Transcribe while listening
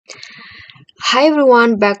Hi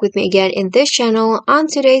everyone, back with me again in this channel. On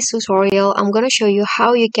today's tutorial, I'm gonna show you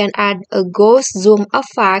how you can add a ghost zoom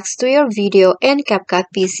effects to your video in CapCut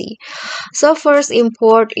PC. So first,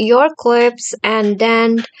 import your clips and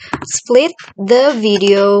then split the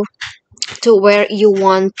video to where you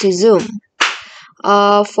want to zoom.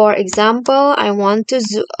 For example, I want to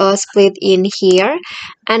split in here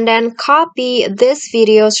and then copy this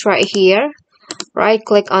videos right here. Right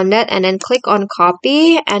click on that and then click on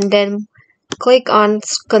copy and then click on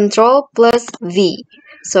Ctrl plus V.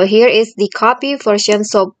 So here is the copy version.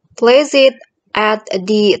 So place it at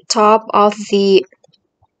the top of the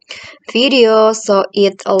video so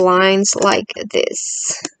it aligns like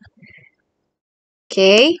this.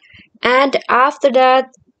 Okay, and after that,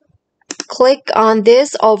 click on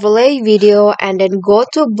this overlay video and then go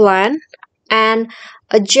to blend and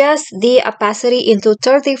adjust the opacity into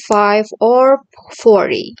 35 or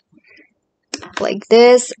 40 like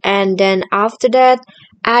this. And then after that,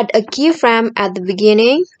 add a keyframe at the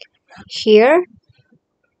beginning here.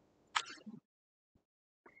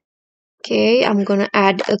 Okay, I'm gonna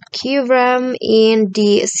add a keyframe in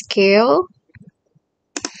the scale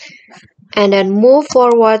and then move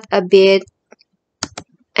forward a bit,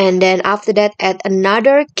 and then after that add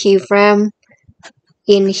another keyframe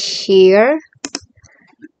in here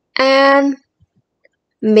and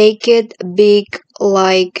make it big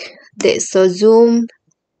like this. So zoom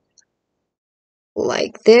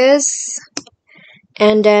like this,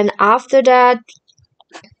 and then after that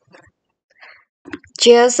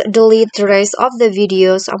just delete the rest of the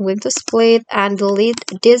videos. I'm going to split and delete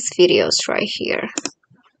these videos right here.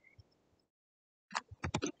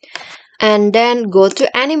 And then go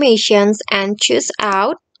to animations and choose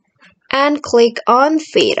out and click on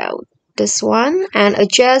fade out, this one, and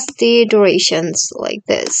adjust the durations like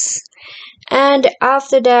this. And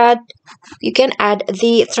after that, you can add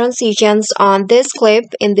the transitions on this clip.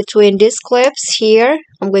 In between these clips here,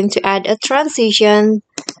 I'm going to add a transition.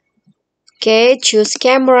 Okay, choose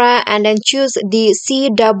camera and then choose the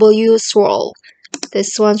CW swirl,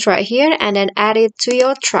 this one's right here, and then add it to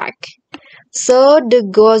your track. So the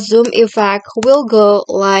ghost zoom effect will go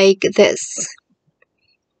like this.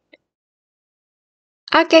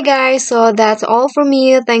 Okay guys, so that's all from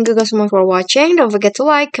me. Thank you guys so much for watching. Don't forget to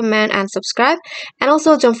like, comment, and subscribe. And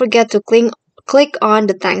also don't forget to click on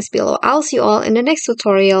the thanks below. I'll see you all in the next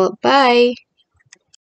tutorial. Bye!